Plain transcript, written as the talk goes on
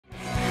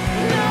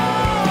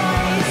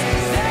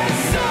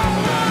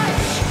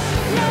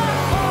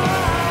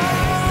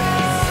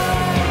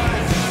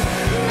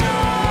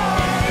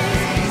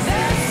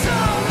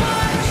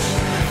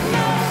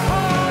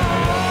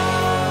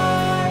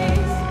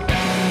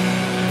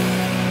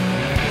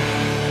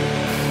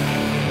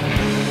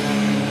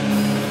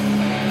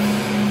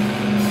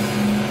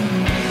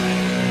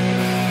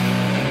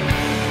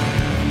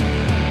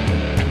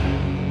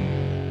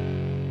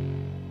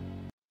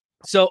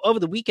So over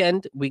the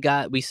weekend,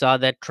 we saw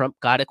that Trump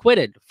got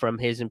acquitted from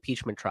his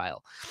impeachment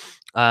trial.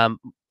 A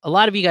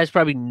lot of you guys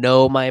probably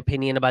know my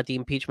opinion about the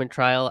impeachment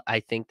trial. I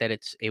think that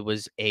it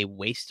was a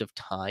waste of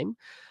time.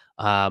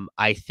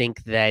 I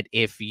think that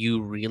if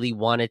you really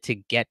wanted to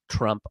get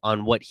Trump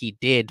on what he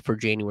did for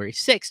January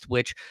 6th,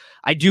 which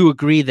I do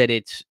agree that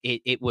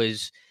it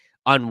was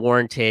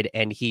unwarranted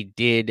and he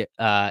did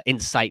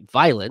incite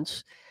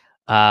violence,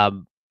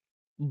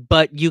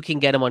 but you can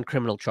get him on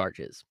criminal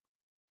charges,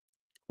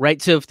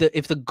 right? So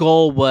if the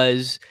goal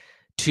was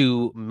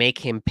to make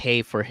him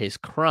pay for his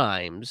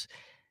crimes,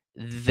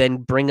 then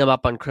bring him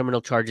up on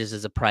criminal charges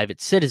as a private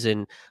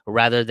citizen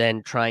rather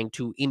than trying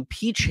to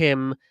impeach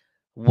him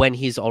when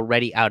he's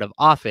already out of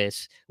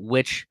office,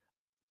 which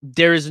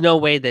there is no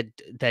way that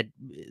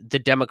the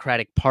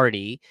Democratic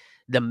Party,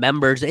 the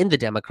members in the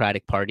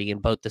Democratic Party in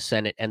both the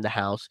Senate and the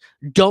House,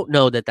 don't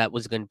know that that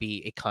was going to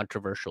be a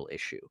controversial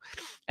issue.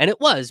 And it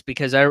was,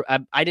 because I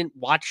didn't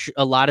watch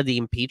a lot of the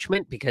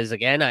impeachment because,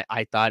 again,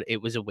 I thought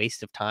it was a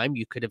waste of time.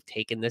 You could have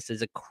taken this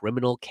as a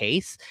criminal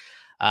case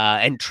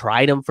and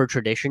tried him for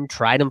tradition,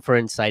 tried him for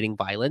inciting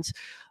violence,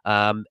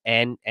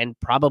 and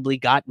probably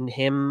gotten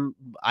him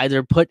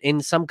either put in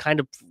some kind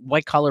of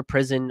white collar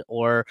prison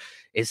or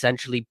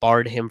essentially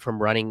barred him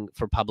from running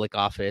for public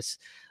office,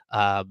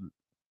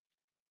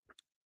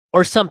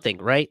 or something,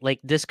 right?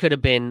 Like, this could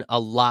have been a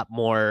lot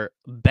more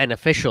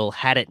beneficial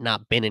had it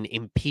not been an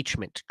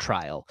impeachment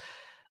trial.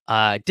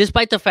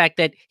 Despite the fact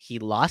that he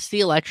lost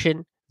the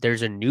election,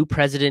 there's a new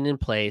president in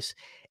place.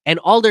 And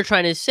all they're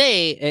trying to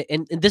say,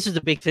 and this is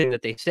the big thing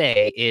that they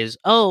say, is,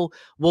 oh,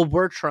 well,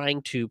 we're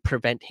trying to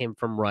prevent him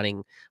from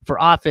running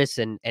for office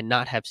and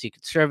not have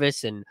Secret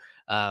Service and,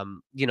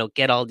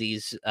 get all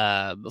these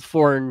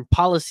foreign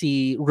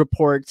policy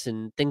reports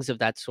and things of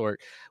that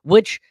sort,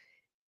 which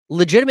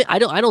legitimate. I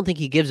don't think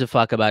he gives a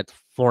fuck about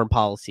foreign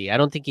policy. I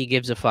don't think he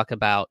gives a fuck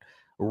about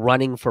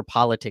running for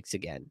politics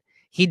again.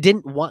 He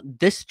didn't want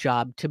this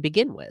job to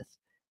begin with.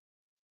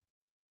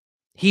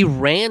 He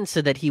ran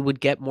so that he would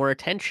get more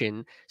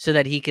attention so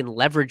that he can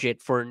leverage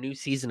it for a new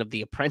season of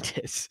The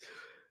Apprentice.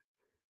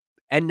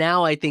 And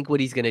now I think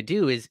what he's going to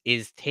do is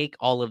take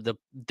all of the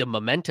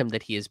momentum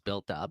that he has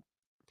built up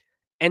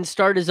and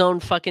start his own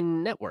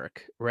fucking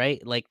network,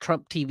 right? Like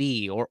Trump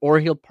TV, or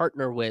he'll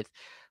partner with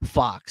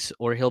Fox,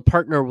 or he'll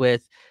partner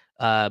with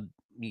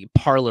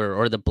Parler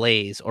or The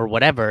Blaze or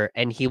whatever,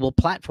 and he will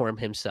platform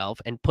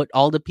himself and put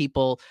all the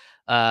people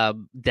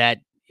that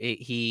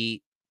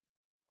he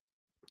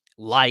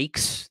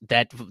likes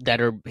that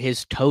are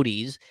his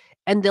toadies,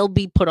 and they'll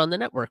be put on the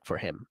network for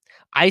him.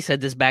 I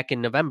said this back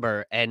in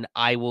November, and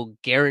I will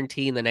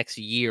guarantee in the next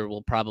year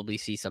we'll probably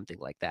see something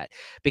like that,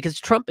 because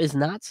Trump is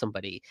not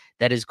somebody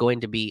that is going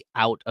to be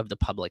out of the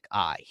public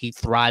eye. He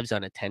thrives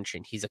on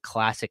attention. He's a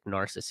classic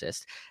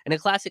narcissist, and a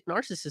classic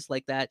narcissist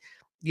like that,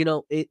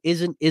 it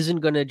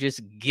isn't going to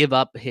just give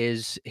up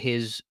his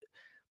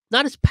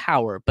not his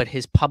power, but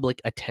his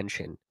public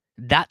attention.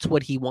 That's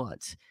what he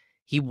wants.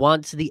 He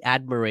wants the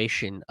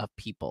admiration of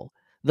people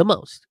the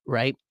most,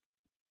 right?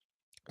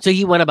 So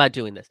he went about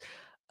doing this.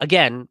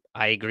 Again,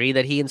 I agree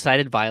that he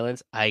incited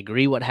violence. I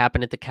agree what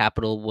happened at the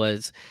Capitol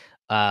was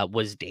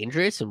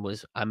dangerous and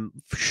was, I'm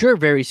sure,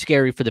 very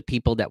scary for the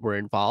people that were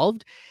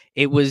involved.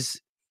 It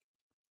was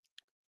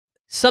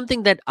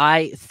something that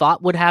I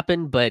thought would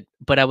happen, but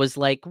I was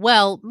like,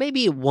 well,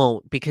 maybe it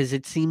won't, because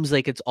it seems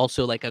like it's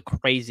also like a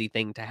crazy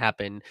thing to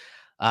happen.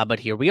 But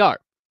here we are.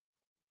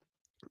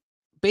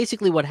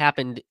 Basically, what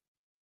happened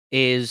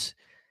is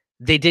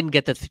they didn't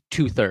get the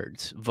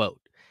 2/3 vote.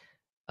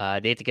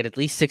 They had to get at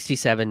least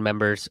 67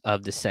 members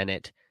of the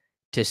Senate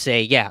to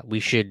say, yeah, we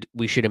should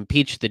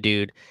impeach the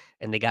dude,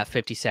 and they got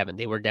 57.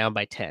 They were down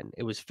by 10.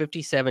 It was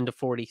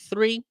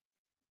 57-43,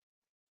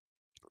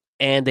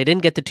 and they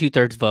didn't get the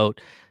 2/3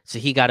 vote, so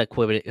he got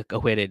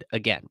acquitted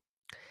again.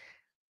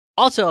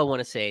 Also, I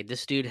want to say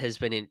this dude has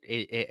been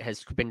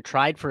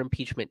tried for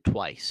impeachment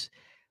twice.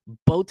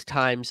 Both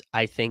times,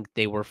 I think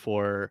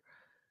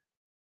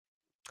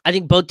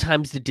both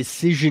times the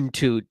decision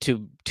to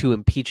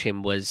impeach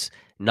him was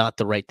not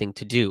the right thing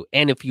to do.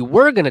 And if you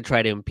were going to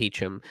try to impeach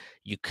him,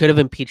 you could have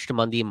impeached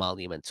him on the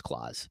emoluments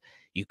clause.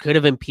 You could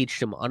have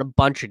impeached him on a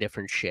bunch of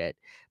different shit.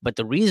 But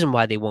the reason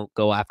why they won't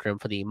go after him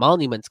for the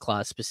emoluments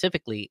clause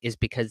specifically is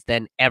because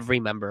then every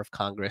member of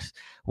Congress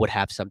would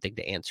have something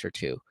to answer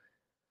to.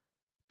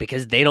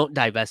 Because they don't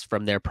divest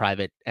from their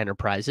private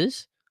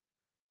enterprises.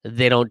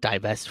 They don't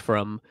divest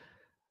from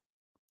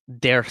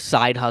their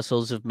side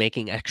hustles of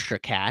making extra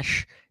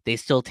cash. They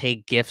still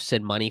take gifts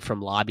and money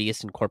from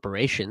lobbyists and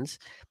corporations,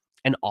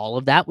 and all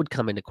of that would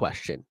come into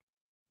question.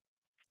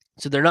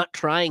 So they're not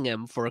trying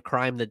him for a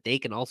crime that they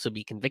can also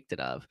be convicted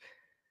of.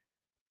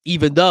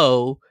 Even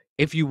though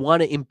if you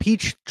want to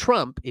impeach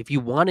Trump, if you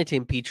wanted to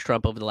impeach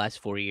Trump over the last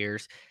 4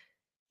 years,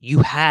 you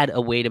had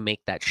a way to make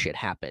that shit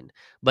happen.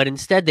 But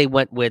instead they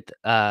went with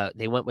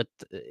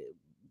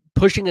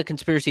pushing a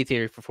conspiracy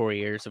theory for 4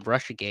 years of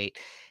Russiagate,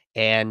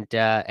 and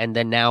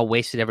then now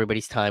wasted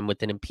everybody's time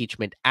with an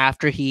impeachment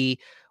after he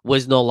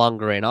was no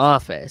longer in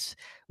office,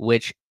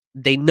 which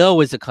they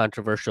know is a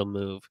controversial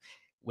move.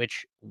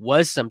 which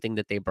was something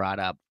that they brought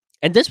up.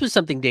 And this was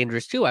something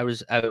dangerous too.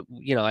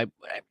 I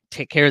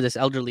take care of this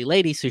elderly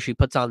lady, so she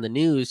puts on the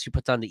news. She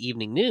puts on the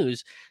evening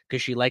news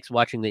because she likes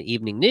watching the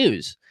evening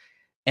news.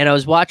 And I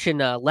was watching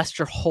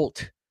Lester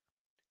Holt,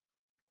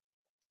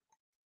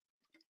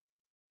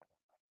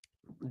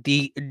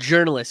 the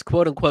journalist,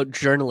 quote unquote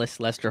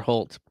journalist Lester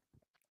Holt.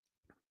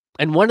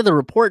 And one of the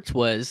reports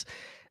was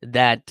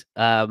that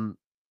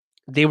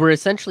they were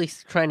essentially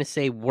trying to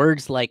say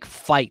words like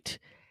fight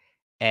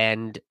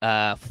and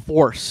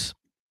force,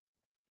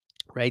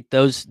 right?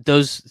 Those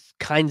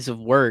kinds of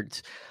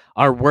words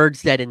are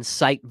words that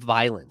incite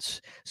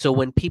violence. So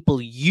when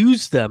people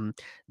use them,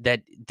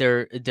 that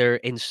they're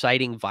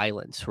inciting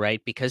violence,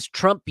 right? Because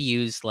Trump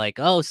used like,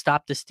 "Oh,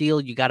 stop the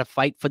steal! You got to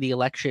fight for the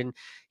election.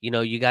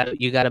 You got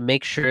to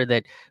make sure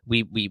that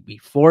we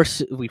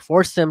force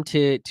them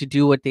to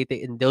do what they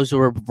think." And those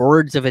were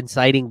words of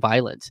inciting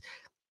violence.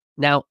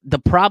 Now, the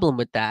problem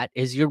with that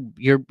is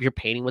you're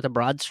painting with a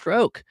broad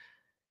stroke.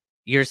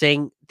 You're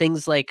saying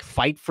things like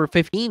fight for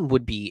 15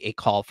 would be a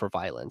call for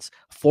violence.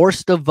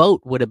 Force to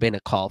vote would have been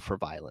a call for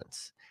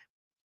violence.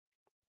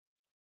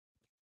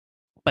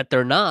 But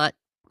they're not,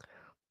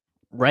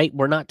 right?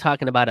 We're not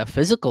talking about a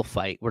physical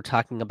fight. We're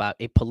talking about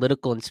a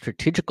political and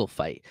strategical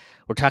fight.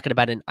 We're talking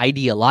about an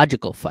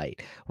ideological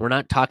fight. We're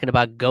not talking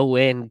about go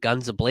in,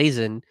 guns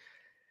a-blazing,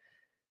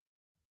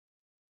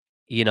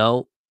 you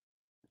know,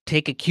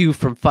 take a cue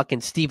from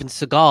fucking Steven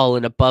Seagal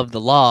in Above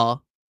the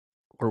Law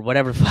or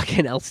whatever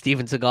fucking else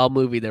Steven Seagal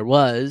movie there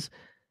was,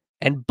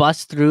 and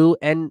bust through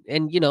and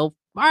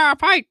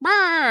fight.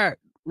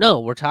 No,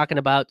 we're talking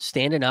about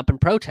standing up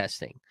and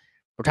protesting.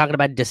 We're talking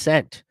about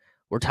dissent.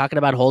 We're talking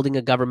about holding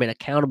a government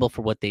accountable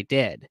for what they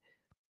did.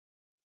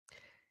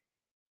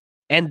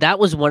 And that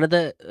was one of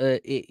the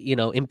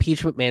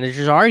impeachment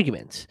manager's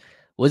arguments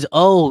was,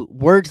 oh,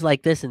 words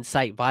like this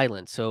incite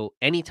violence. So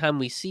anytime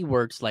we see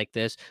words like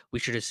this, we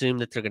should assume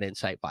that they're going to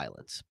incite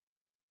violence.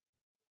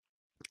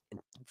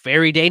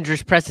 Very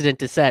dangerous precedent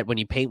to set when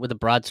you paint with a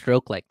broad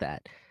stroke like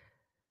that.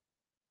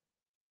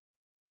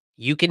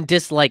 You can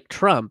dislike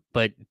Trump,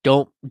 but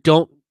don't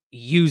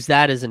use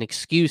that as an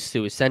excuse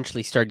to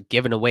essentially start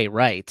giving away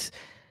rights,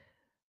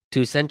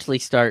 to essentially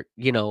start,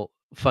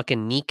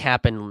 fucking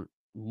kneecapping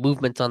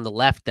movements on the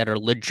left that are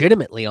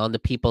legitimately on the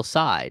people's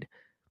side.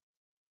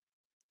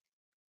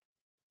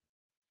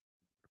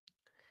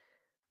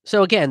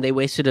 So again, they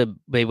wasted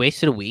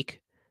a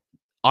week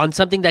on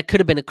something that could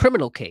have been a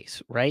criminal case,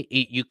 right?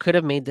 You could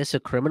have made this a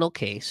criminal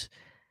case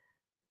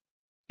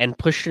and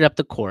pushed it up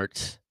the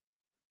courts,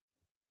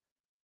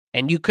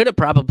 and you could have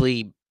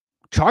probably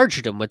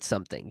charged him with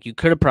something. You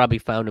could have probably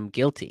found him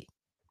guilty.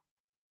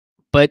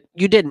 But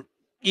you didn't.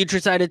 You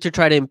decided to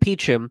try to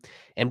impeach him,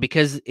 and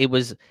because it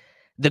was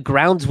the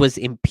grounds was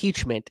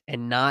impeachment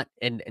and not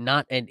an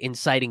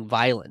inciting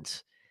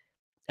violence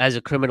as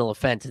a criminal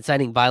offense,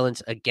 inciting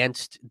violence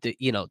against the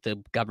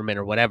government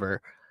or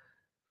whatever,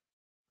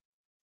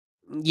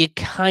 you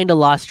kind of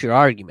lost your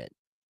argument.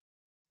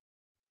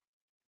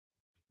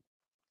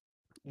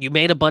 You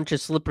made a bunch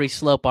of slippery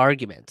slope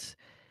arguments,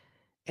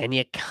 and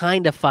you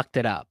kind of fucked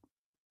it up.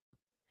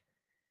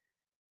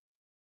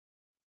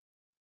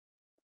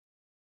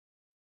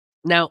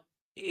 Now,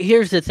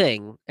 here's the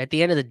thing. At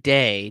the end of the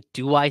day,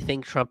 do I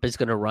think Trump is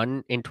going to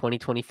run in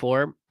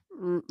 2024?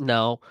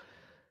 No.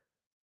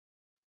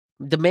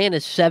 The man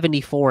is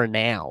 74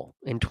 now.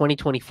 In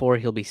 2024,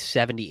 he'll be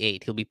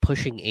 78. He'll be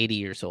pushing 80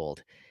 years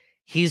old.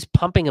 He's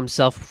pumping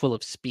himself full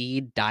of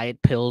speed,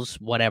 diet pills,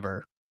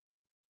 whatever.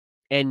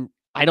 And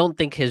I don't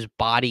think his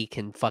body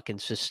can fucking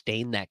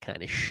sustain that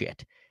kind of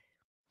shit.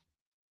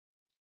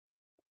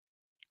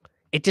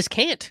 It just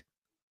can't.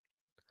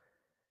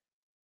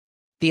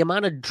 The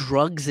amount of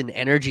drugs and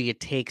energy it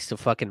takes to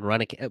fucking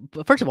run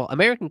first of all,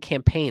 American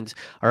campaigns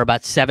are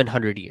about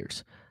 700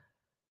 years.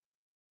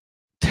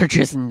 They're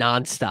just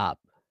nonstop.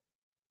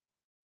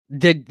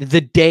 The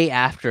day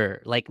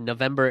after, like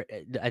November,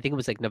 I think it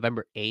was like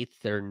November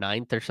 8th or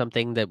 9th or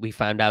something, that we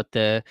found out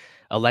the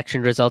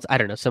election results. I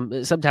don't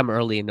know, sometime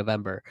early in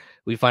November,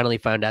 we finally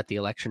found out the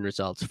election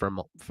results for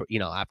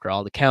after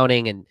all the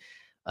counting and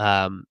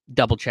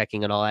double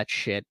checking and all that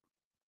shit.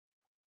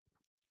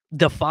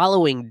 The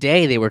following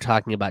day, they were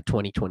talking about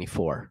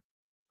 2024.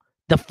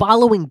 The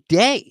following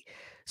day.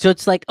 So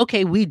it's like,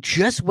 okay, we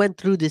just went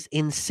through this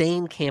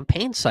insane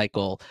campaign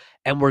cycle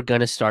and we're going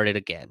to start it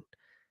again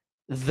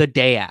the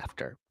day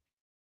after.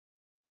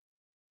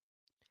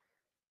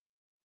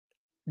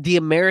 The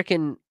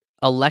American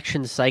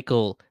election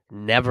cycle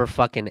never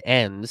fucking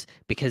ends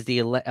because the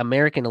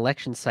American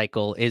election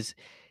cycle is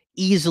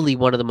easily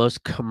one of the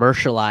most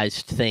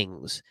commercialized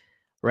things,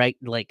 right?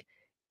 Like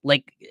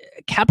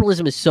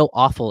capitalism is so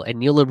awful and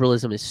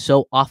neoliberalism is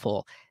so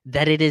awful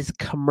that it is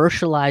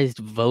commercialized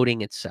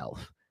voting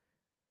itself.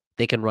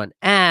 They can run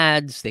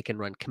ads, they can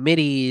run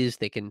committees,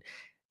 they can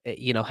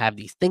have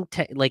these think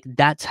tank, like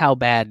that's how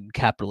bad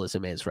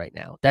capitalism is right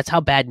now. That's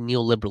how bad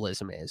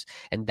neoliberalism is.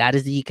 And that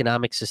is the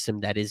economic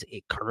system that is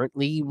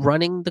currently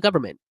running the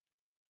government.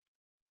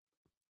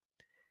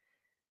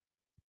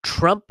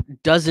 Trump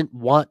doesn't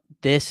want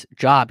this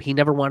job. He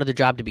never wanted the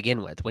job to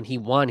begin with. When he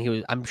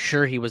won, I'm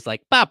sure he was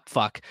like, "Bop,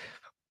 fuck."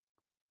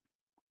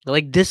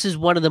 Like, this is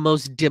one of the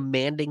most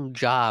demanding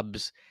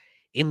jobs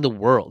in the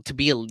world, to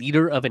be a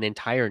leader of an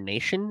entire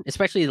nation,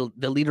 especially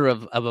the leader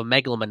of a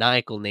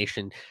megalomaniacal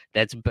nation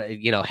that's,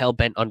 hell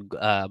bent on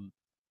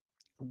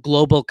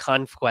global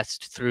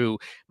conquest through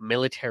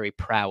military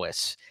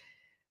prowess.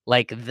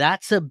 Like,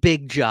 that's a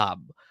big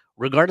job,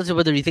 regardless of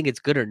whether you think it's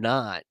good or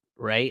not,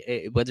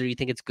 right? Whether you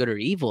think it's good or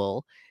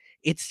evil,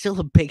 it's still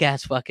a big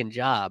ass fucking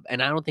job.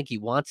 And I don't think he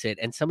wants it.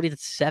 And somebody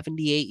that's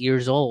 78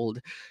 years old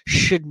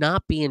should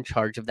not be in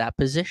charge of that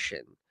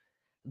position.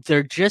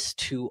 They're just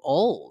too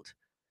old.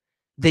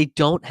 They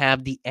don't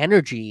have the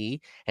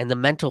energy and the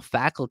mental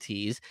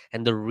faculties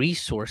and the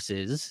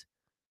resources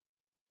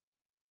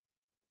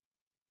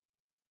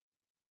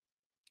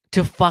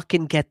to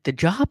fucking get the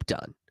job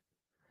done.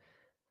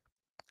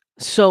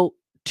 So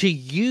to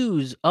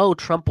use, oh,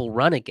 Trump will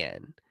run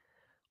again,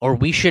 or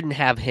we shouldn't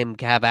have him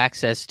have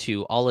access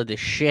to all of this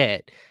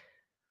shit,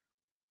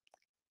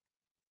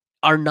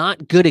 are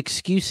not good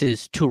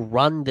excuses to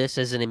run this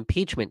as an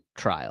impeachment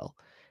trial.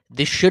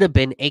 This should have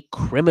been a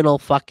criminal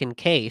fucking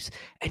case,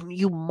 and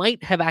you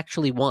might have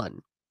actually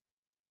won.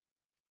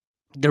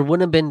 There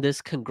wouldn't have been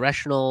this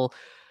congressional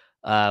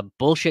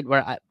bullshit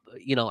where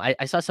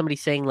I saw somebody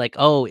saying like,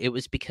 oh, it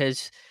was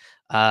because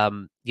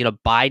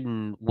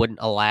Biden wouldn't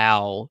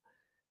allow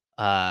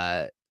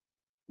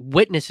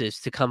witnesses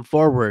to come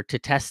forward to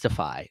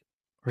testify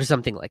or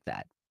something like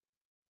that.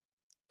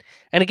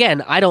 And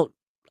again, I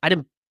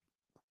didn't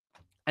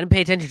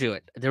pay attention to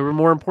it. There were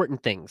more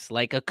important things,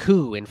 like a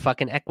coup in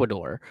fucking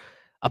Ecuador,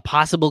 a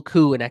possible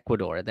coup in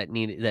Ecuador that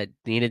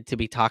needed to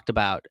be talked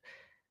about.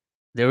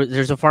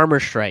 There's a farmer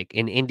strike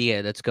in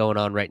India that's going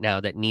on right now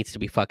that needs to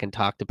be fucking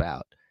talked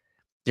about.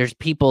 There's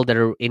people that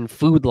are in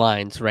food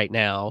lines right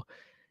now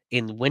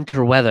in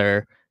winter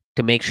weather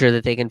to make sure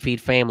that they can feed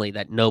family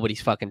that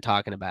nobody's fucking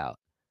talking about.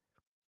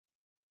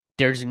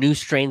 There's new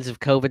strains of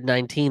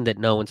COVID-19 that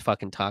no one's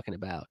fucking talking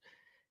about.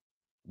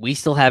 We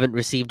still haven't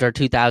received our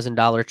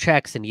 $2,000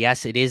 checks. And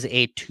yes, it is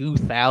a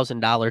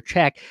 $2,000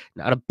 check,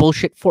 not a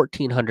bullshit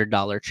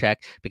 $1,400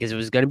 check, because if it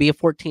was going to be a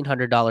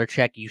 $1,400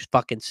 check, you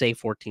fucking say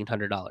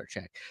 $1,400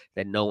 check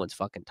that no one's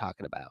fucking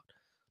talking about.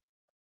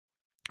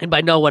 And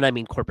by no one, I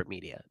mean corporate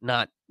media,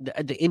 not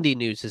the indie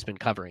news has been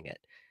covering it.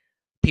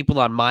 People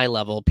on my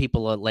level,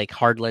 people on like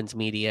Hardlands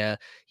Media,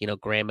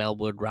 Graham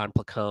Elwood, Ron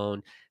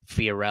Placone,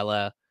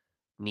 Fiorella,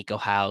 Nico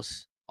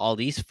House, all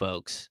these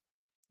folks,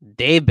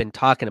 they've been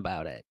talking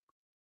about it.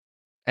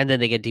 And then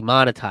they get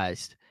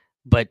demonetized.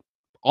 But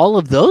all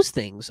of those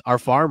things are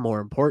far more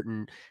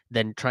important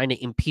than trying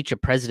to impeach a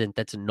president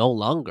that's no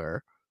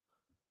longer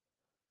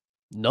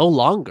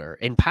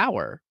in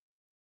power.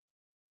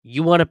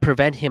 You want to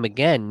prevent him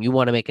again. You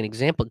want to make an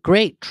example.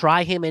 Great.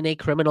 Try him in a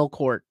criminal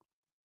court.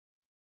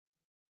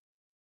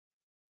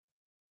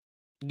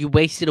 You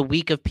wasted a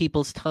week of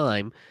people's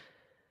time.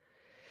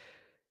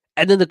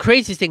 And then the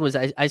craziest thing was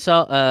I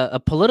saw a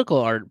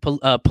Politico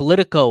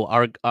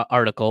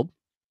article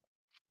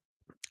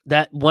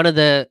that one of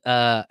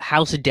the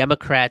House of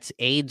Democrats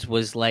aides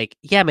was like,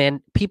 yeah,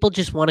 man, people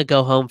just want to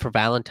go home for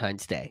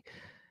Valentine's Day.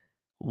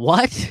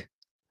 What?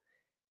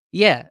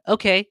 Yeah,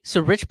 okay.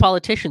 So rich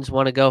politicians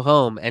want to go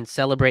home and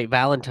celebrate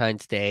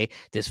Valentine's Day,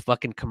 this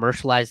fucking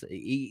commercialized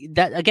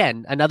that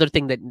again, another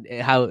thing that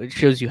how it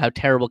shows you how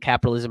terrible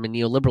capitalism and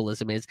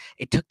neoliberalism is.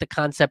 It took the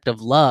concept of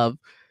love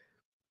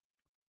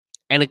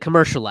and it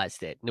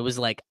commercialized it. And it was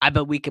like, I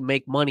bet we can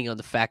make money on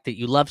the fact that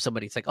you love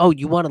somebody. It's like, oh,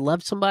 you want to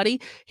love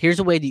somebody? Here's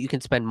a way that you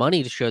can spend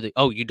money to show that,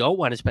 oh, you don't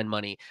want to spend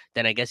money.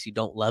 Then I guess you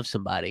don't love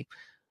somebody.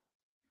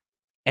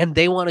 And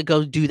they want to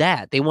go do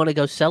that. They want to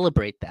go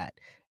celebrate that.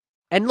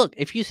 And look,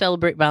 if you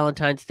celebrate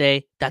Valentine's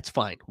Day, that's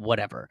fine,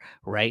 whatever,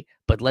 right?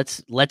 But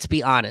let's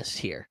be honest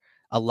here.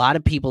 A lot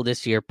of people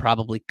this year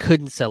probably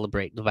couldn't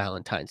celebrate the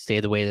Valentine's Day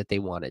the way that they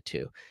wanted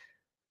to.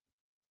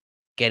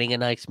 Getting a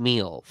nice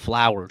meal,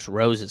 flowers,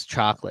 roses,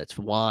 chocolates,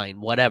 wine,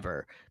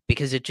 whatever,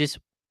 because it just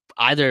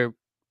either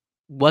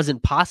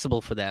wasn't possible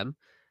for them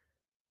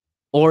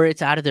or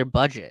it's out of their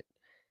budget.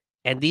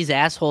 And these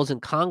assholes in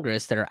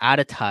Congress that are out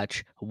of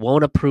touch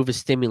won't approve a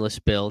stimulus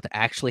bill to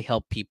actually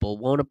help people,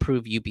 won't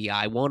approve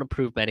UBI, won't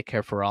approve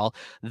Medicare for all.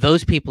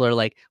 Those people are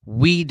like,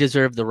 we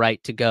deserve the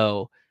right to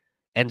go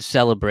and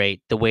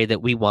celebrate the way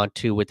that we want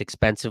to with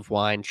expensive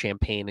wine,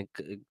 champagne, and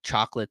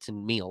chocolates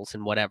and meals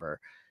and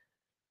whatever.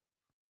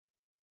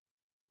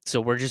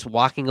 So we're just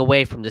walking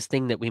away from this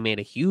thing that we made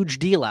a huge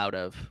deal out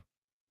of.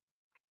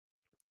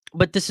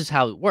 But this is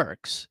how it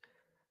works.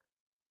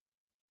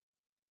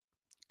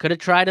 Could have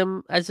tried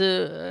him as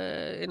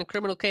in a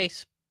criminal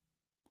case,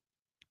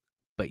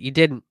 but you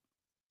didn't.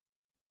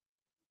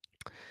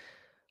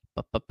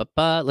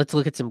 Let's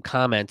look at some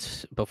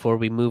comments before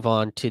we move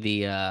on to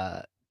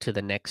the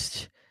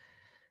next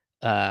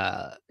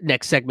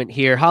segment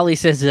here. Holly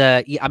says,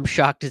 yeah, I'm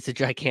shocked it's a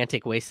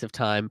gigantic waste of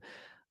time.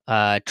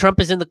 Trump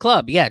is in the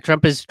club. Yeah,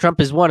 Trump is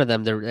one of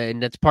them.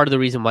 And that's part of the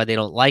reason why they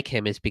don't like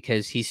him is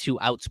because he's too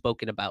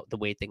outspoken about the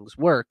way things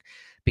work.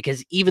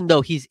 because even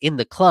though he's in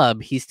the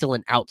club, he's still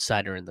an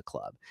outsider in the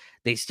club.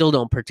 They still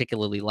don't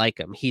particularly like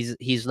him.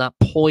 He's not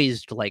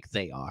poised like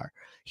they are.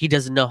 He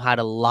doesn't know how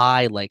to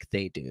lie like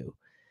they do.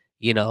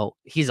 You know,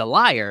 he's a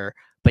liar,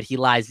 but he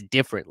lies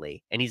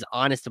differently, and he's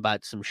honest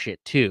about some shit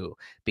too,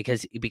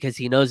 because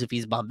he knows if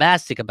he's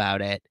bombastic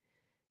about it,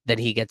 then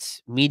he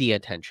gets media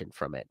attention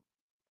from it.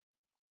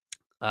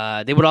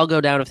 They would all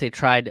go down if they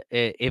tried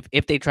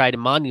if they tried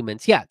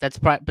monuments. Yeah, that's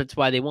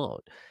why they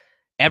won't.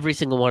 Every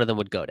single one of them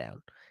would go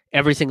down.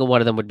 Every single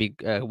one of them would be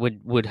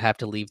would have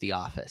to leave the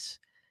office.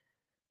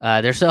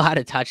 They're so out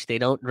of touch. They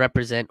don't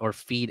represent or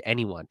feed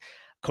anyone.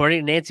 According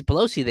to Nancy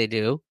Pelosi, they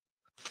do.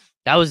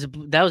 That was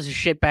a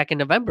shit back in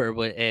November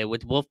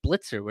with Wolf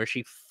Blitzer, where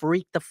she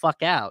freaked the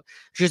fuck out.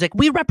 She was like,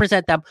 "We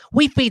represent them.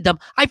 We feed them.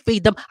 I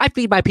feed them. I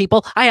feed my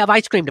people. I have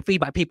ice cream to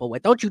feed my people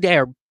with. Don't you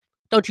dare,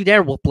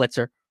 Wolf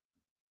Blitzer."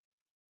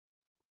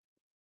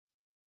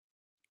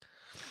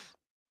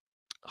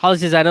 Holly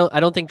says, "I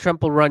don't think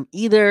Trump will run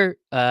either.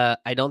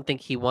 I don't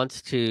think he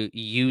wants to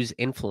use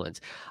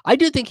influence. I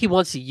do think he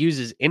wants to use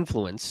his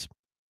influence.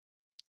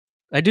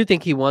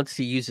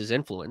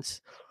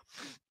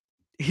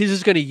 He's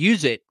just going to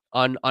use it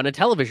on a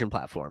television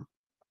platform.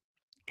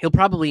 He'll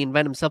probably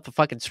invent himself a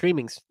fucking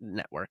streaming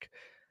network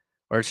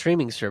or a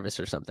streaming service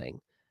or something.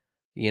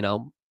 You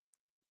know,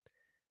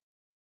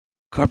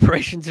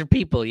 corporations are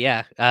people.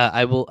 Yeah,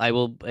 I will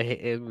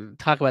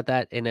talk about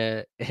that in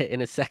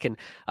a second.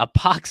 A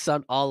pox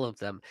on all of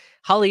them.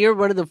 Holly, you're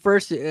one of the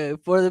first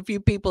for the few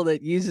people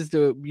that uses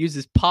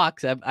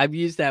pox. I've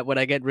used that when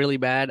I get really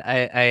mad.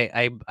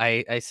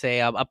 I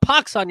say a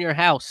pox on your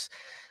house,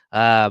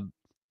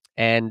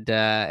 and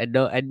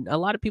a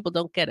lot of people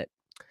don't get it.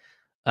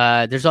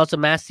 There's also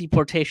mass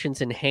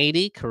deportations in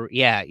Haiti.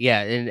 Yeah,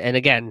 and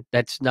again,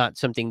 that's not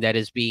something that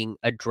is being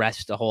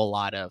addressed a whole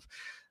lot of.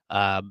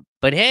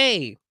 But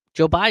hey,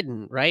 Joe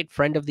Biden, right?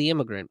 Friend of the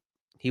immigrant.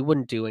 He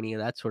wouldn't do any of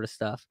that sort of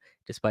stuff,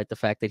 despite the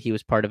fact that he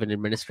was part of an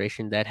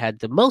administration that had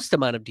the most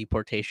amount of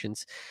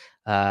deportations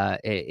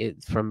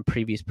from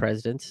previous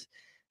presidents.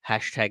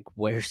 Hashtag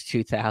where's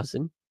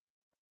 2000.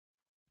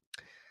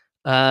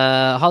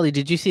 Holly,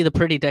 did you see the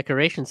pretty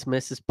decorations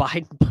Mrs.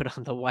 Biden put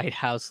on the White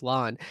House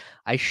lawn?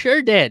 I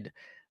sure did.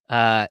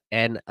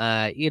 And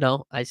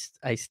I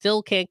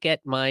still can't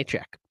get my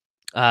check.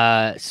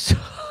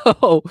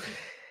 So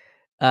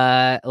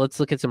let's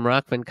look at some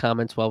Rockman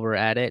comments while we're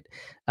at it.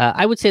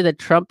 I would say that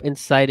Trump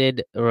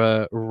incited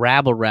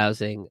rabble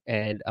rousing,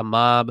 and a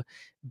mob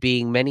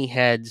being many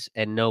heads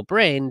and no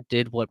brain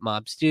did what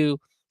mobs do.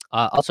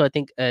 Also, I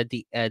think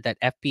that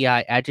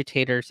FBI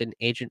agitators and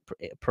agent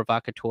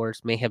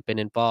provocateurs may have been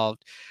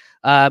involved.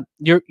 That's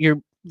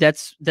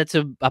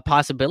a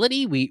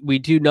possibility. We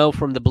do know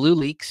from the Blue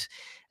Leaks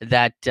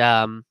that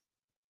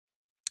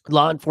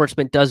law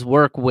enforcement does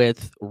work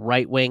with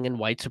right-wing and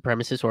white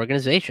supremacist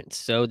organizations,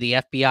 so the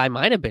FBI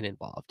might have been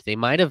involved. They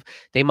might have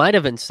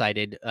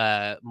incited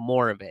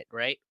more of it,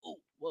 right? Ooh,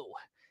 whoa!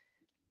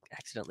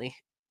 Accidentally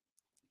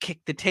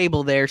kicked the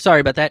table there.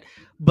 Sorry about that.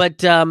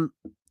 But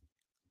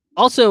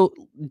also,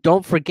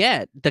 don't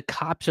forget, the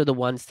cops are the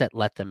ones that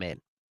let them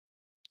in.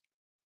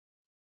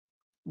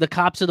 The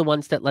cops are the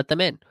ones that let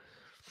them in.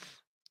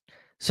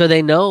 So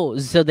they know.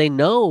 They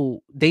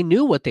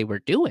knew what they were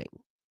doing.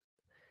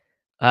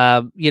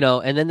 And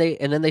then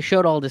they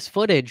showed all this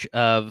footage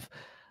of,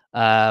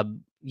 oh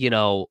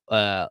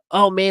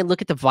man,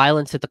 look at the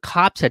violence that the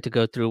cops had to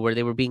go through, where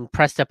they were being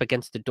pressed up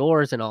against the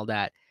doors and all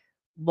that.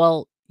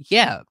 Well,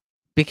 yeah,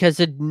 because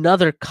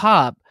another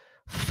cop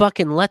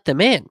fucking let them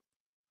in.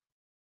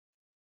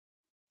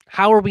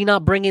 How are we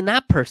not bringing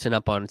that person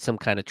up on some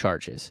kind of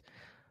charges?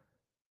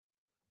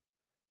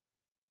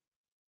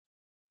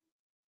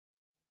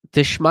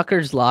 The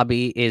Schmuckers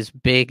lobby is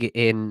big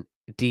in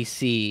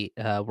DC.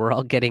 We're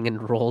all getting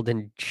enrolled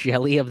in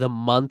Jelly of the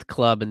Month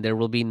Club, and there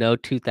will be no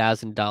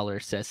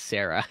 $2,000, says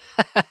Sara.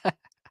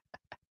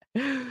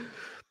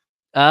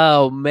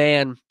 Oh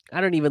man,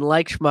 I don't even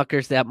like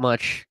Schmuckers that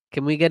much.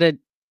 Can we get a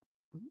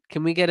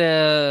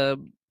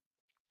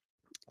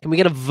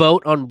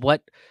vote on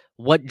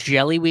what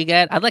jelly we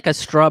get? I'd like a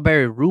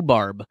strawberry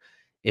rhubarb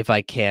if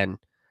I can.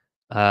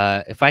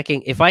 If I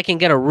can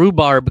get a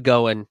rhubarb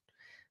going,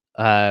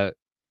 I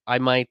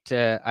might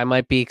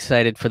be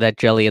excited for that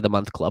Jelly of the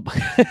Month Club.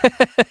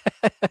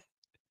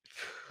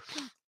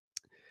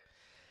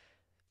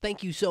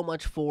 Thank you so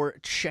much for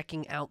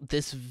checking out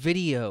this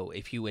video.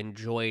 If you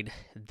enjoyed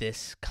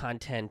this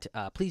content,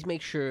 please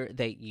make sure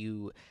that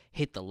you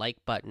hit the like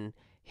button,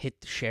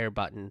 hit the share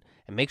button,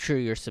 and make sure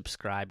you're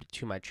subscribed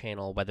to my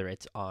channel, whether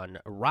it's on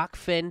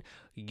Rockfin,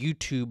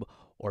 YouTube,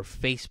 or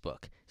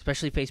Facebook.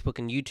 Especially Facebook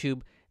and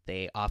YouTube.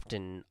 They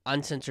often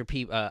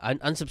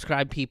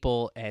unsubscribe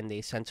people, and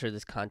they censor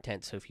this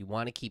content. So if you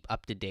want to keep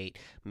up to date,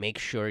 make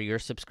sure you're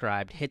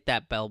subscribed. Hit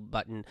that bell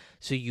button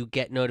so you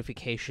get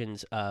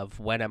notifications of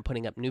when I'm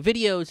putting up new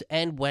videos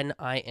and when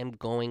I am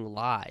going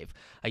live.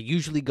 I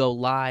usually go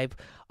live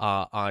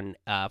on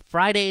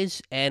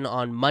Fridays and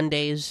on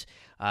Mondays.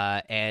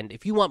 And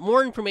if you want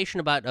more information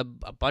about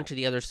a bunch of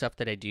the other stuff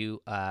that I do,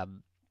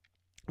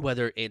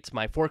 whether it's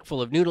my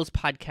Forkful of Noodles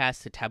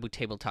podcast, the Taboo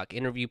Table Talk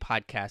interview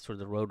podcast, or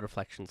the Road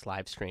Reflections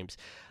live streams.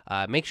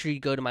 Make sure you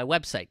go to my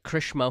website,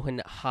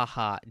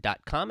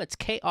 krishmohanhaha.com. It's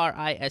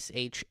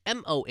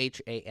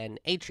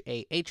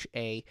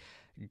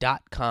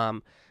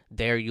KRISHMOHANHAHA.com.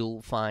 There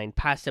you'll find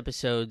past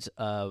episodes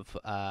of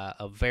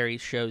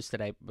various shows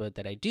that I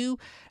do,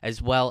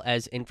 as well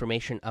as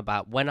information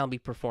about when I'll be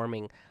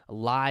performing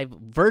live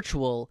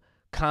virtual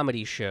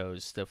comedy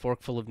shows, the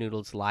Forkful of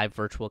Noodles live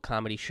virtual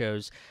comedy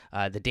shows.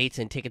 The dates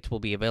and tickets will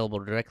be available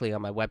directly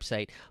on my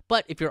website.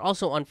 But if you're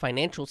also on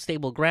financial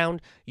stable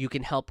ground, you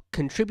can help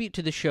contribute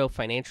to the show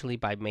financially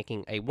by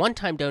making a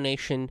one-time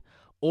donation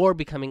or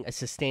becoming a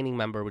sustaining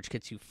member, which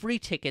gets you free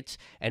tickets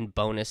and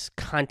bonus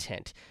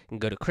content. You can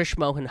go to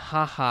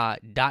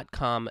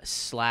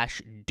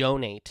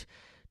krishmohanhaha.com/donate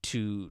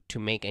to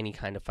make any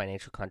kind of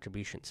financial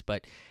contributions.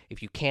 But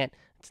if you can't,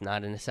 it's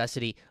not a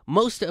necessity.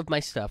 Most of my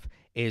stuff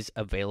is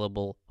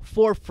available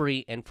for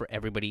free and for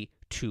everybody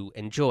to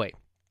enjoy.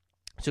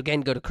 So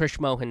again, go to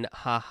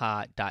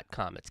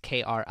krishmohanhaha.com. It's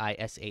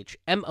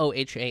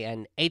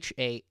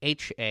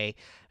KRISHMOHANHAHA,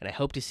 and I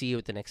hope to see you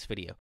at the next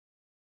video.